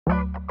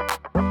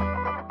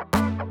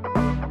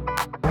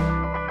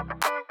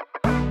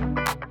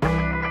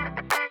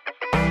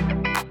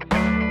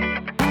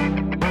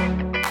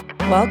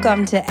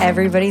Welcome to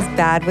Everybody's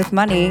Bad with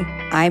Money.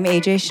 I'm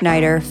AJ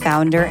Schneider,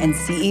 founder and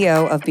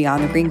CEO of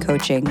Beyond the Green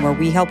Coaching, where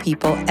we help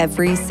people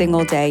every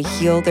single day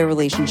heal their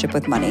relationship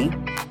with money.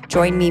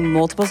 Join me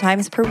multiple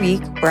times per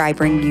week, where I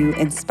bring you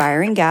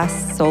inspiring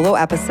guests, solo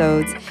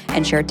episodes,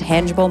 and share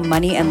tangible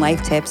money and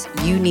life tips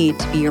you need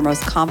to be your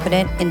most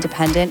confident,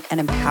 independent,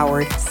 and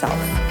empowered self.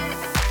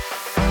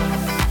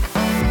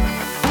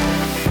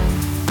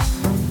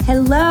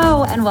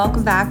 Hello, and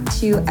welcome back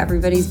to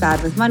Everybody's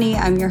Bad with Money.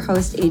 I'm your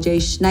host,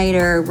 AJ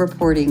Schneider,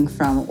 reporting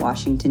from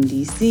Washington,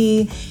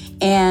 D.C.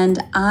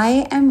 And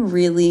I am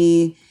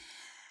really,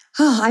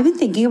 I've been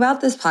thinking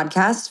about this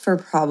podcast for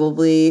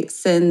probably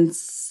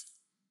since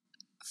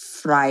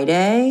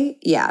Friday.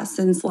 Yeah,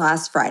 since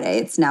last Friday.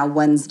 It's now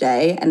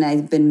Wednesday, and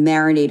I've been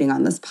marinating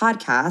on this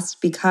podcast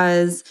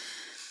because,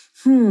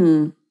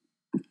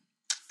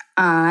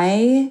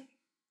 I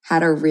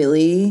had a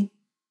really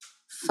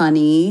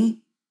funny,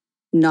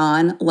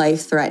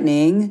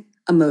 non-life-threatening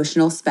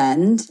emotional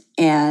spend.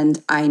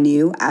 And I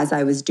knew as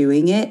I was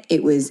doing it,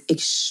 it was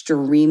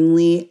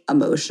extremely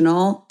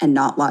emotional and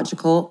not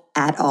logical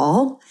at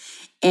all.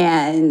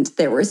 And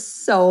there was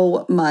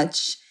so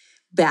much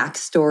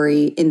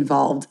backstory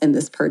involved in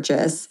this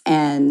purchase.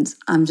 And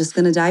I'm just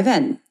going to dive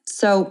in.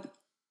 So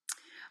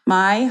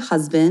my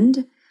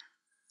husband,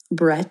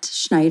 Brett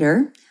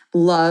Schneider,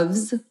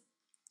 loves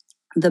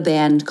the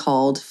band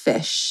called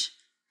Phish.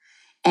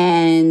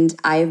 And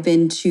I've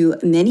been to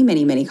many,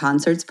 many, many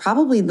concerts.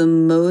 Probably the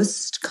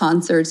most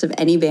concerts of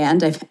any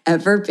band I've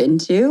ever been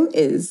to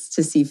is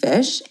to see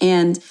Phish.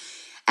 And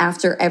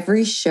after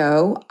every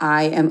show,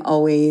 I am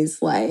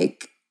always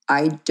like,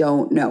 I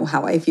don't know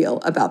how I feel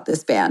about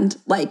this band.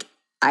 Like,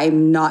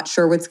 I'm not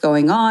sure what's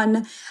going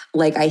on.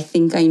 Like, I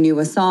think I knew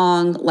a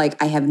song.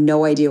 Like, I have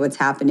no idea what's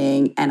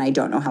happening. And I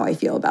don't know how I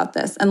feel about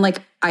this. And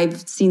like,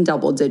 I've seen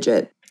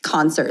double-digit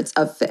concerts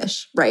of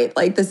Phish, right?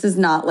 Like, this is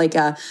not like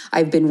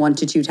I've been 1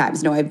 to 2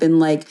 times. No, I've been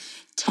like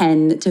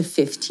 10 to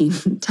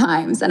 15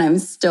 times. And I'm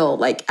still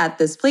like at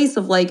this place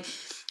of like,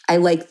 I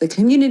like the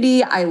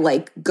community. I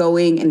like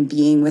going and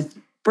being with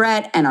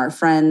Brett and our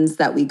friends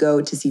that we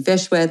go to see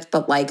Phish with.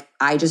 But like,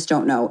 I just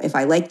don't know if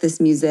I like this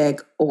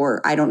music,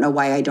 or I don't know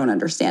why I don't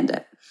understand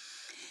it.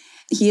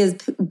 He has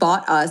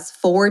bought us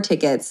 4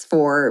 tickets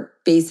for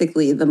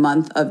basically the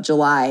month of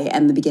July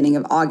and the beginning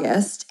of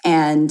August.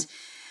 And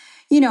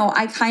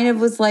I kind of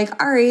was like,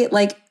 all right,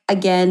 like,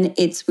 again,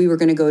 we were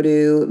going to go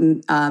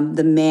to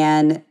the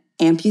Mann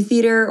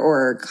Amphitheater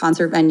or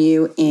concert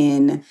venue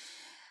in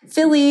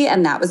Philly.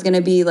 And that was going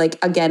to be like,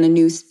 again, a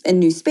new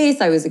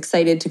space. I was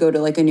excited to go to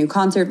like a new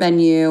concert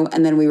venue.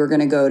 And then we were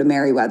going to go to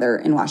Merriweather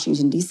in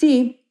Washington,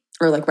 D.C.,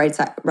 or like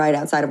right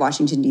outside of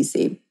Washington,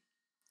 D.C.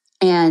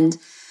 And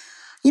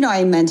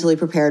I mentally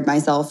prepared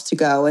myself to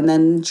go. And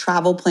then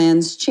travel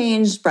plans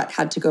changed. Brett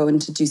had to go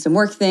and to do some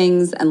work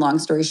things. And long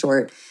story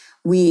short,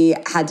 we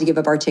had to give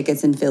up our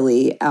tickets in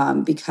Philly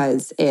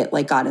because it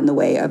like got in the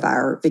way of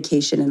our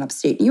vacation in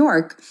upstate New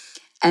York.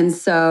 And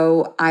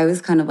so I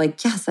was kind of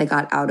like, yes, I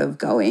got out of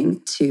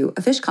going to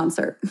a Phish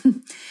concert.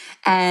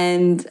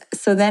 And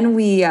so then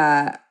we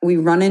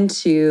run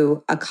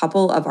into a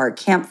couple of our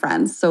camp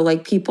friends. So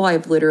like people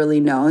I've literally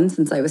known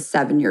since I was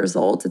 7 years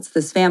old. It's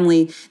this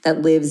family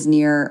that lives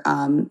near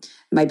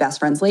my best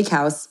friend's lake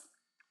house.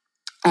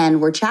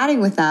 And we're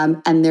chatting with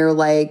them, and they're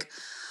like,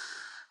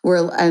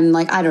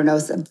 I don't know,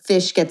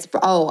 Phish gets,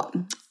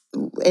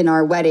 in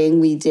our wedding,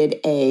 we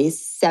did a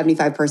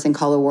 75-person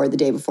color war the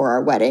day before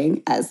our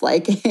wedding as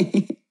like,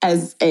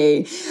 as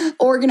a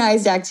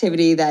organized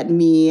activity that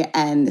me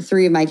and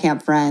 3 of my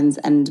camp friends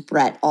and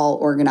Brett all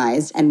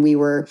organized. And we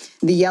were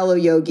the Yellow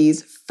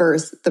Yogis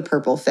versus the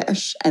Purple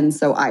Phish. And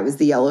so I was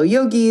the Yellow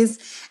Yogis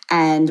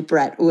and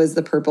Brett was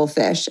the Purple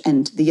Phish,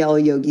 and the Yellow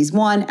Yogis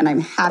won. And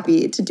I'm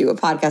happy to do a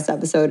podcast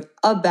episode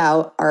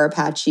about our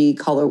Apache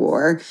color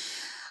war.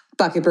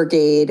 Bucket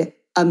Brigade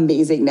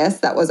amazingness.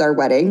 That was our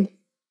wedding,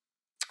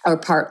 or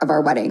part of our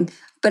wedding.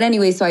 But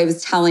anyway, so I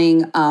was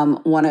telling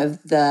one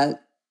of the,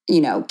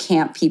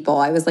 camp people,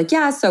 I was like,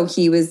 yeah, so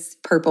he was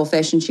Purple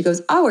Phish. And she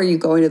goes, oh, are you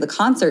going to the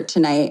concert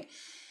tonight?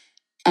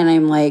 And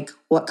I'm like,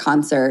 what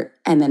concert?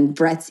 And then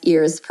Brett's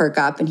ears perk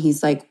up and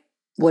he's like,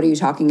 what are you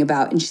talking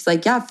about? And she's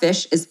like, yeah,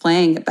 Phish is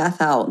playing at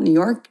Bethel, New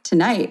York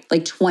tonight,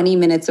 like 20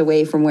 minutes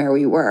away from where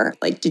we were.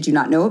 Like, did you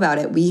not know about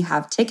it? We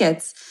have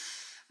tickets,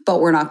 but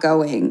we're not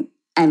going.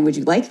 And would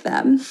you like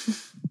them?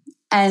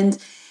 And,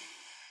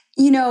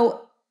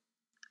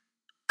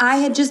 I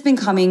had just been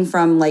coming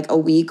from like a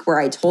week where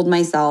I told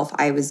myself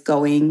I was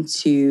going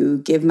to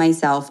give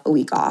myself a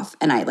week off.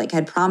 And I like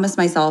had promised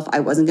myself I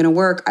wasn't going to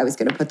work. I was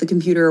going to put the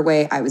computer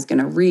away. I was going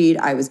to read.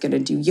 I was going to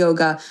do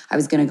yoga. I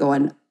was going to go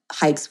on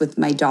hikes with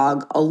my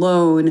dog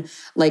alone.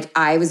 Like,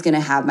 I was going to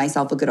have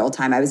myself a good old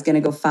time. I was going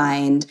to go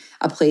find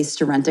a place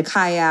to rent a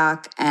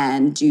kayak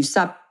and do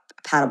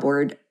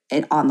paddleboard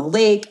on the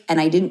lake.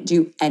 And I didn't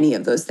do any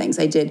of those things.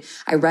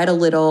 I read a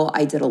little,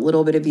 I did a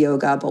little bit of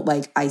yoga, but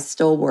like I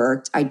still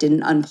worked. I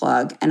didn't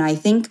unplug. And I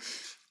think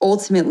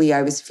ultimately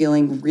I was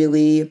feeling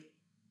really,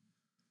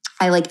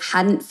 I like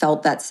hadn't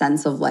felt that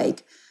sense of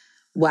like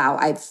wow,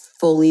 I've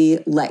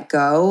fully let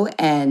go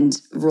and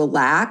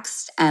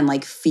relaxed and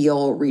like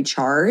feel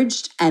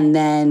recharged. And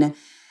then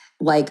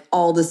like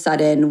all of a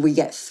sudden we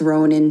get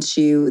thrown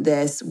into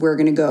this, we're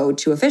going to go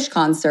to a Phish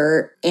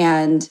concert.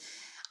 And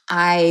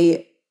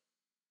I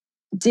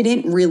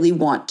didn't really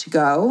want to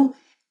go,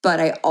 but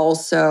I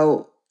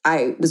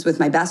was with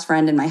my best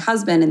friend and my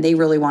husband and they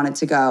really wanted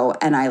to go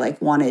and I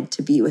like wanted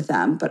to be with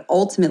them. But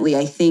ultimately,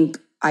 I think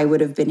I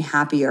would have been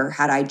happier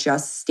had I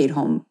just stayed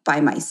home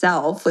by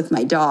myself with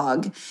my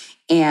dog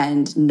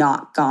and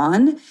not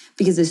gone.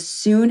 Because as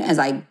soon as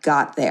I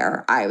got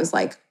there, I was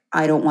like,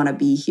 I don't want to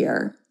be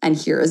here. And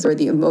here is where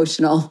the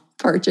emotional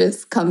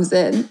purchase comes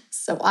in.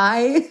 So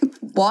I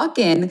walk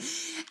in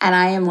and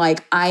I am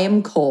like, I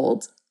am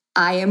cold.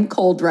 I am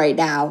cold right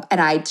now.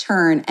 And I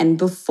turn, and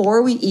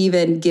before we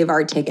even give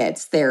our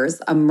tickets,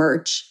 there's a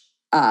merch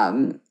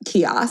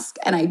kiosk.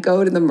 And I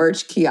go to the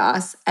merch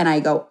kiosk and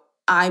I go,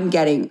 I'm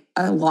getting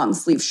a long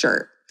sleeve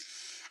shirt.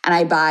 And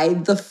I buy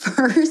the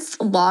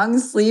first long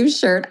sleeve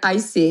shirt I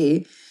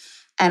see.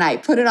 And I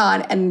put it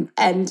on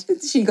and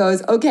she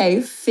goes, okay,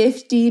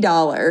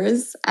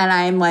 $50. And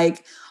I'm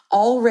like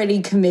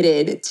already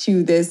committed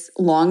to this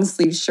long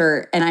sleeve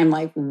shirt. And I'm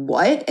like,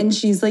 what? And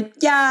she's like,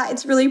 yeah,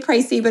 it's really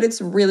pricey, but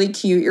it's really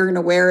cute. You're going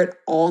to wear it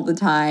all the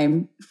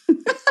time.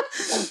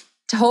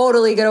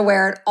 Totally going to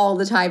wear it all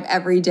the time,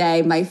 every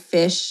day. My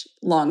Phish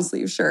long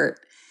sleeve shirt.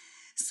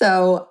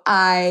 So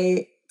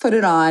I put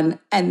it on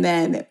and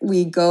then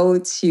we go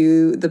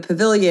to the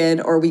pavilion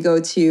or we go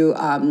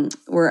to,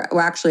 we're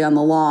actually on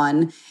the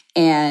lawn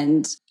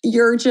and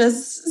you're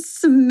just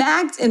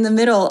smacked in the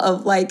middle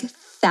of like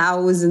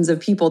thousands of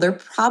people. There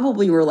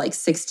probably were like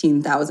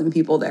 16,000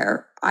 people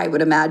there, I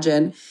would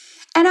imagine.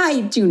 And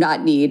I do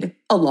not need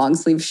a long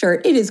sleeve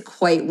shirt. It is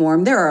quite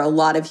warm. There are a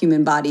lot of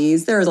human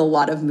bodies. There is a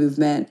lot of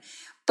movement.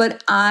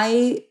 But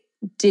I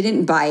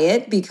didn't buy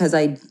it because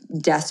I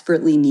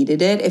desperately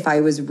needed it. If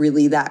I was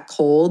really that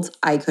cold,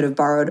 I could have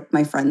borrowed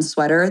my friend's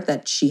sweater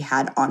that she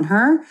had on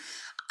her.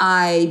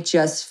 I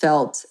just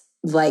felt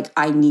like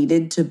I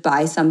needed to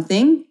buy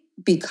something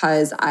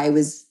because I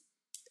was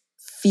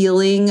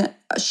feeling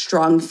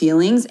strong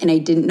feelings and I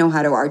didn't know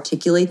how to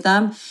articulate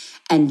them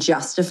and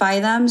justify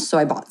them. So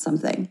I bought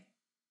something.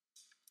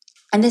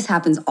 And this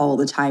happens all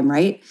the time,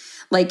 right?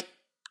 Like,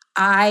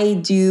 I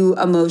do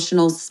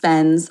emotional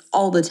spends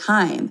all the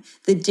time.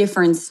 The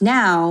difference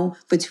now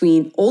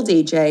between old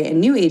AJ and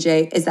new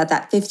AJ is that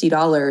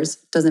 $50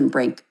 doesn't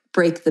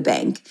break the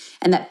bank.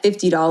 And that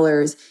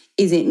 $50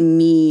 isn't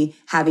me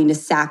having to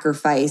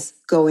sacrifice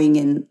going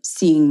and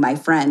seeing my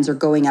friends or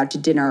going out to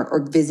dinner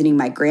or visiting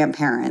my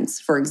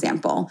grandparents, for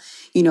example.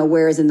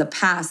 Whereas in the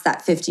past,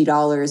 that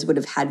 $50 would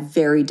have had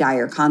very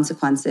dire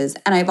consequences.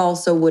 And I've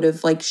also would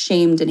have like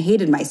shamed and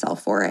hated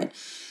myself for it.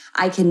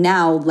 I can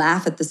now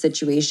laugh at the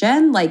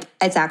situation. Like,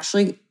 it's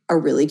actually a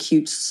really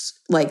cute,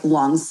 like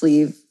long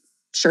sleeve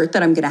shirt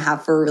that I'm going to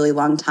have for a really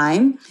long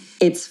time.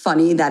 It's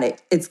funny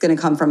that it's going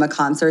to come from a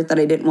concert that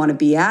I didn't want to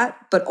be at.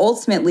 But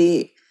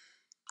ultimately,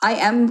 I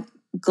am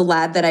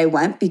glad that I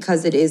went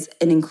because it's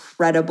an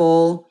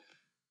incredible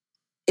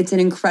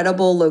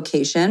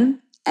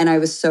location. And I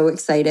was so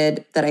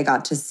excited that I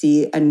got to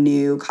see a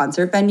new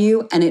concert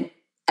venue.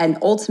 And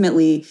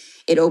ultimately,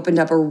 it opened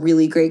up a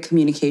really great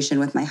communication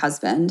with my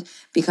husband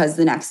because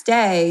the next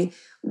day,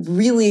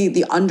 really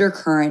the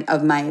undercurrent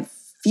of my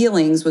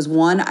feelings was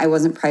one, I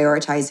wasn't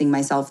prioritizing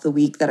myself the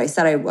week that I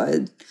said I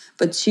would,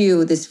 but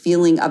two, this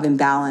feeling of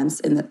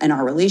imbalance in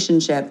our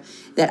relationship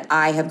that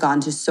I have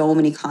gone to so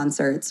many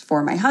concerts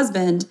for my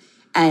husband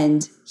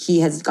and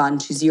he has gone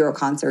to 0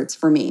 concerts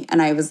for me.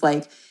 And I was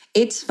like,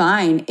 it's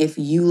fine if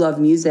you love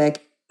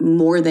music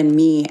more than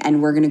me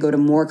and we're going to go to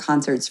more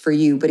concerts for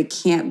you, but it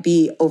can't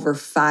be over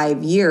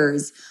 5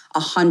 years,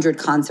 100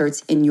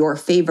 concerts in your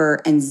favor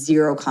and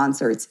 0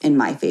 concerts in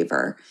my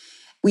favor.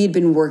 We had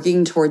been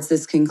working towards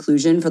this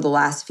conclusion for the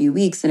last few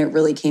weeks and it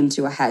really came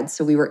to a head.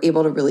 So we were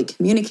able to really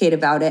communicate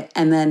about it.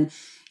 And then,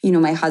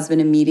 my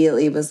husband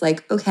immediately was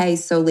like, okay,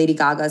 so Lady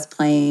Gaga's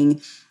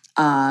playing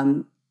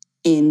in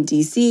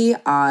DC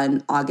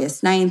on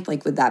August 9th.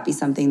 Like, would that be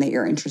something that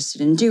you're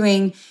interested in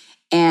doing?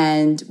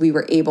 And we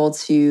were able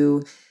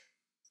to,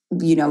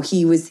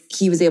 he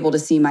was able to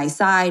see my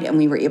side and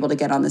we were able to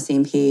get on the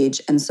same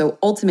page. And so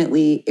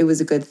ultimately it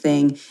was a good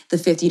thing. The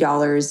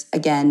 $50,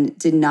 again,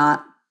 did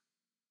not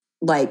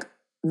like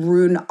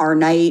ruin our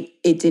night.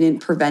 It didn't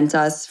prevent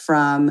us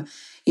from,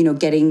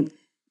 getting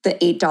the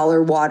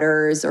 $8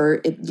 waters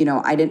or,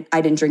 I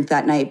didn't drink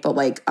that night, but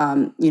like,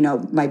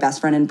 my best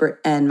friend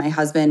and my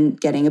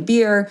husband getting a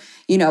beer,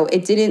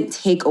 it didn't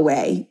take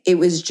away. It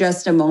was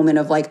just a moment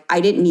of like, I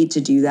didn't need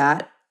to do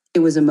that. It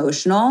was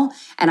emotional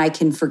and I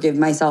can forgive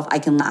myself. I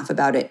can laugh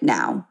about it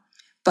now.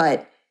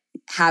 But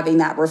having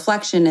that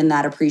reflection and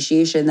that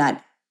appreciation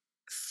that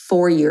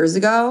 4 years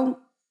ago,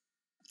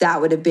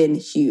 that would have been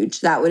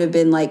huge. That would have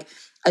been like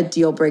a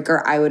deal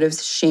breaker. I would have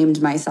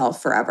shamed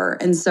myself forever.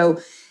 And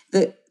so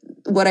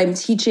what I'm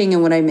teaching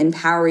and what I'm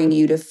empowering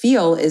you to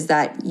feel is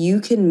that you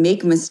can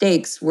make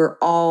mistakes. We're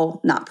all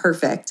not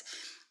perfect.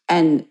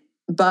 And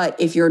But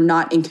if you're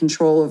not in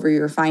control over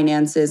your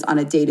finances on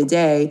a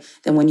day-to-day,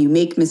 then when you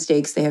make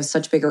mistakes, they have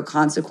such bigger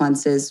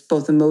consequences,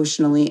 both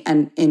emotionally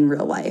and in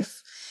real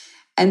life.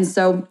 And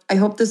so I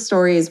hope this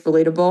story is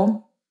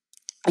relatable.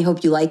 I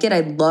hope you like it.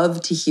 I'd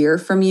love to hear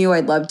from you.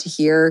 I'd love to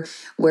hear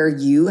where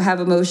you have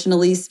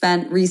emotionally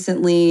spent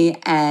recently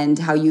and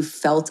how you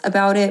felt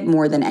about it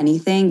more than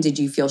anything. Did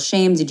you feel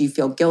shame? Did you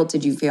feel guilt?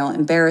 Did you feel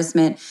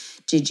embarrassment?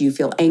 Did you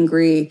feel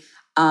angry?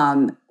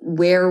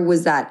 Where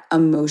was that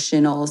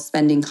emotional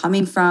spending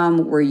coming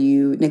from? Were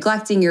you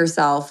neglecting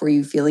yourself? Were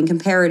you feeling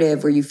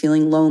comparative? Were you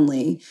feeling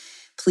lonely?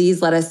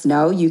 Please let us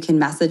know. You can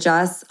message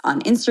us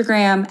on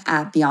Instagram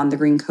at Beyond the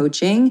Green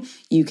Coaching.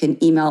 You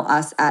can email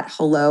us at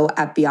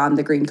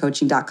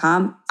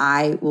hello@beyondthegreencoaching.com.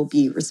 I will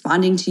be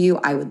responding to you.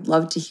 I would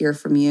love to hear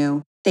from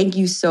you. Thank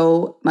you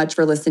so much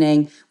for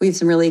listening. We have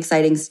some really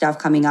exciting stuff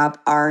coming up.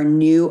 Our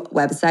new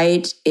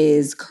website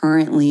is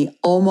currently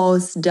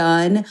almost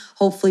done.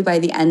 Hopefully by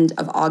the end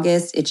of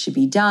August, it should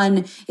be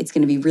done. It's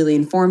going to be really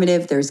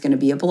informative. There's going to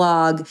be a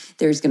blog.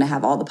 There's going to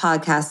have all the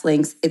podcast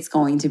links. It's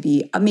going to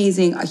be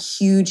amazing. A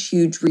huge,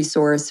 huge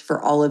resource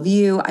for all of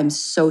you. I'm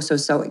so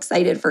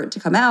excited for it to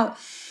come out.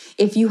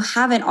 If you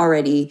haven't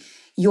already,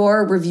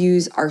 your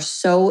reviews are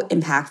so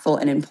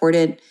impactful and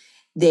important.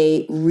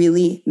 They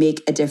really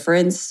make a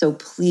difference. So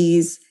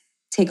please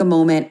take a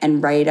moment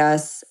and write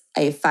us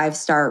a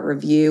 5-star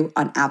review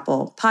on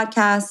Apple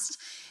Podcasts.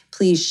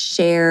 Please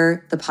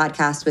share the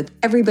podcast with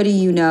everybody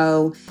you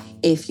know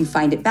if you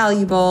find it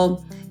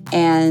valuable.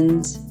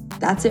 And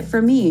that's it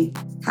for me.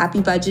 Happy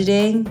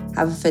budgeting.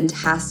 Have a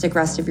fantastic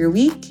rest of your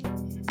week.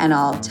 And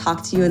I'll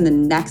talk to you in the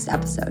next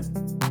episode.